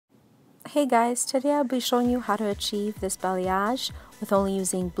Hey guys, today I'll be showing you how to achieve this balayage with only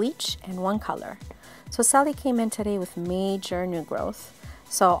using bleach and one color. So Sally came in today with major new growth.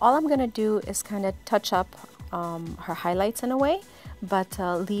 So all I'm going to do is kind of touch up her highlights in a way, but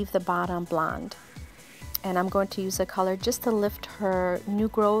leave the bottom blonde. And I'm going to use a color just to lift her new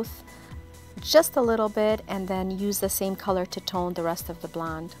growth just a little bit, and then use the same color to tone the rest of the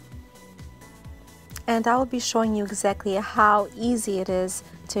blonde. And I will be showing you exactly how easy it is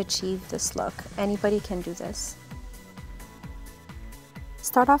to achieve this look. Anybody can do this.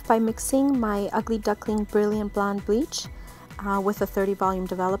 Start off by mixing my Ugly Duckling Brilliant Blonde bleach with a 30 volume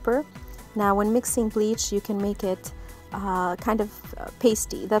developer. Now when mixing bleach, you can make it kind of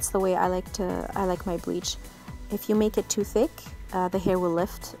pasty. That's the way I like my bleach. If you make it too thick, the hair will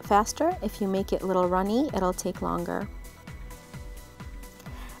lift faster. If you make it a little runny, it'll take longer.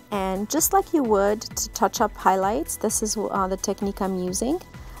 And just like you would to touch up highlights, this is the technique I'm using,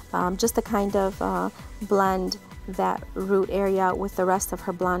 just to kind of blend that root area with the rest of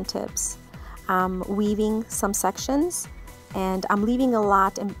her blonde tips. I'm weaving some sections, and I'm leaving a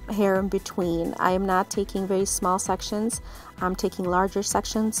lot of hair in between. I am not taking very small sections. I'm taking larger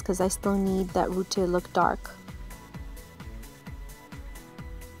sections because I still need that root to look dark.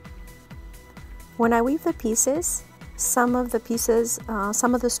 When I weave the pieces, some of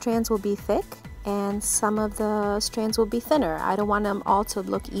the strands will be thick and some of the strands will be thinner. I don't want them all to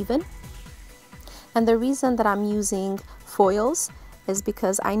look even. And the reason that I'm using foils is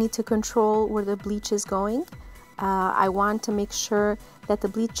because I need to control where the bleach is going. I want to make sure that the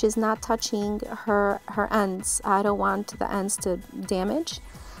bleach is not touching her ends. I don't want the ends to damage.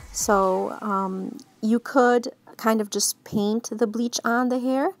 So you could kind of just paint the bleach on the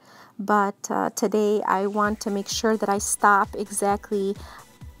hair, but today I want to make sure that I stop exactly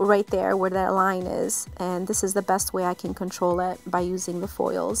right there where that line is, and this is the best way I can control it, by using the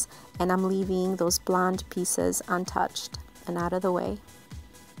foils. And I'm leaving those blonde pieces untouched and out of the way.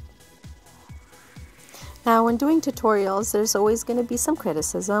 Now when doing tutorials, there's always going to be some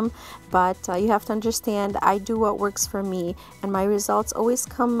criticism, but you have to understand I do what works for me, and my results always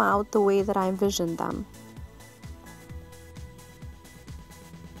come out the way that I envisioned them.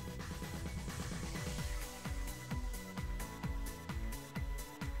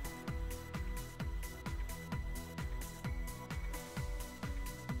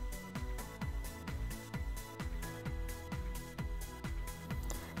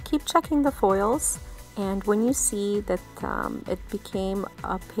 Keep checking the foils, and when you see that it became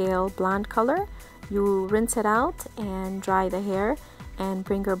a pale blonde color, you rinse it out and dry the hair and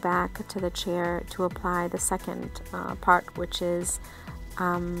bring her back to the chair to apply the second part, which is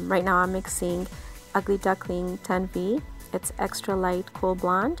right now I'm mixing Ugly Duckling 10V. It's extra light cool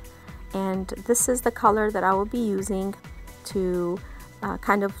blonde, and this is the color that I will be using to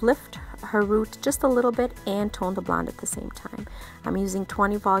kind of lift her root just a little bit and tone the blonde at the same time. I'm using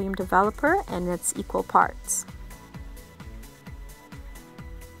 20 volume developer, and it's equal parts.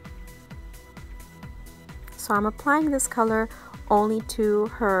 So I'm applying this color only to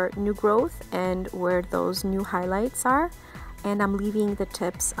her new growth and where those new highlights are, and I'm leaving the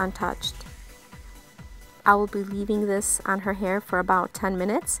tips untouched. I will be leaving this on her hair for about 10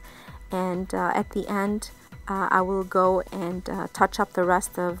 minutes, and at the end I will go and touch up the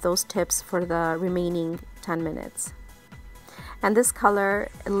rest of those tips for the remaining 10 minutes. And this color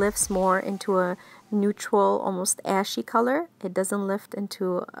lifts more into a neutral, almost ashy color. It doesn't lift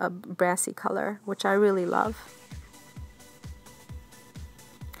into a brassy color, which I really love.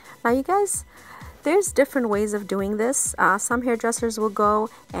 Now you guys, there's different ways of doing this. Some hairdressers will go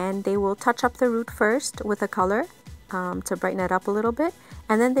and they will touch up the root first with a color to brighten it up a little bit,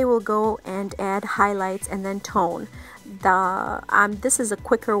 and then they will go and add highlights and then tone. This is a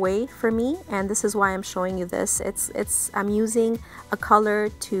quicker way for me, and this is why I'm showing you this. I'm using a color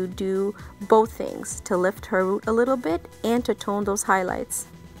to do both things, to lift her root a little bit and to tone those highlights.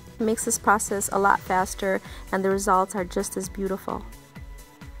 It makes this process a lot faster, and the results are just as beautiful.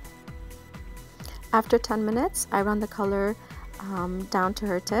 After 10 minutes, I run the color down to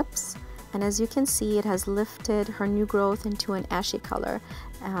her tips, and as you can see, it has lifted her new growth into an ashy color.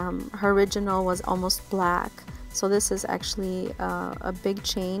 Her original was almost black, so this is actually a big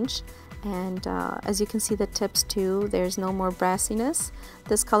change. And as you can see, the tips too, there's no more brassiness.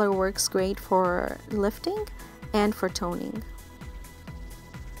 This color works great for lifting and for toning.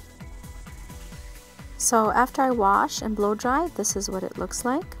 So after I wash and blow dry, this is what it looks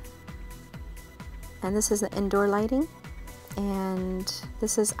like. And this is the indoor lighting, and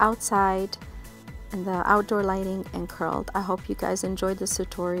this is outside and the outdoor lighting and curled. I hope you guys enjoyed this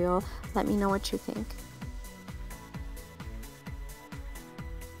tutorial. Let me know what you think.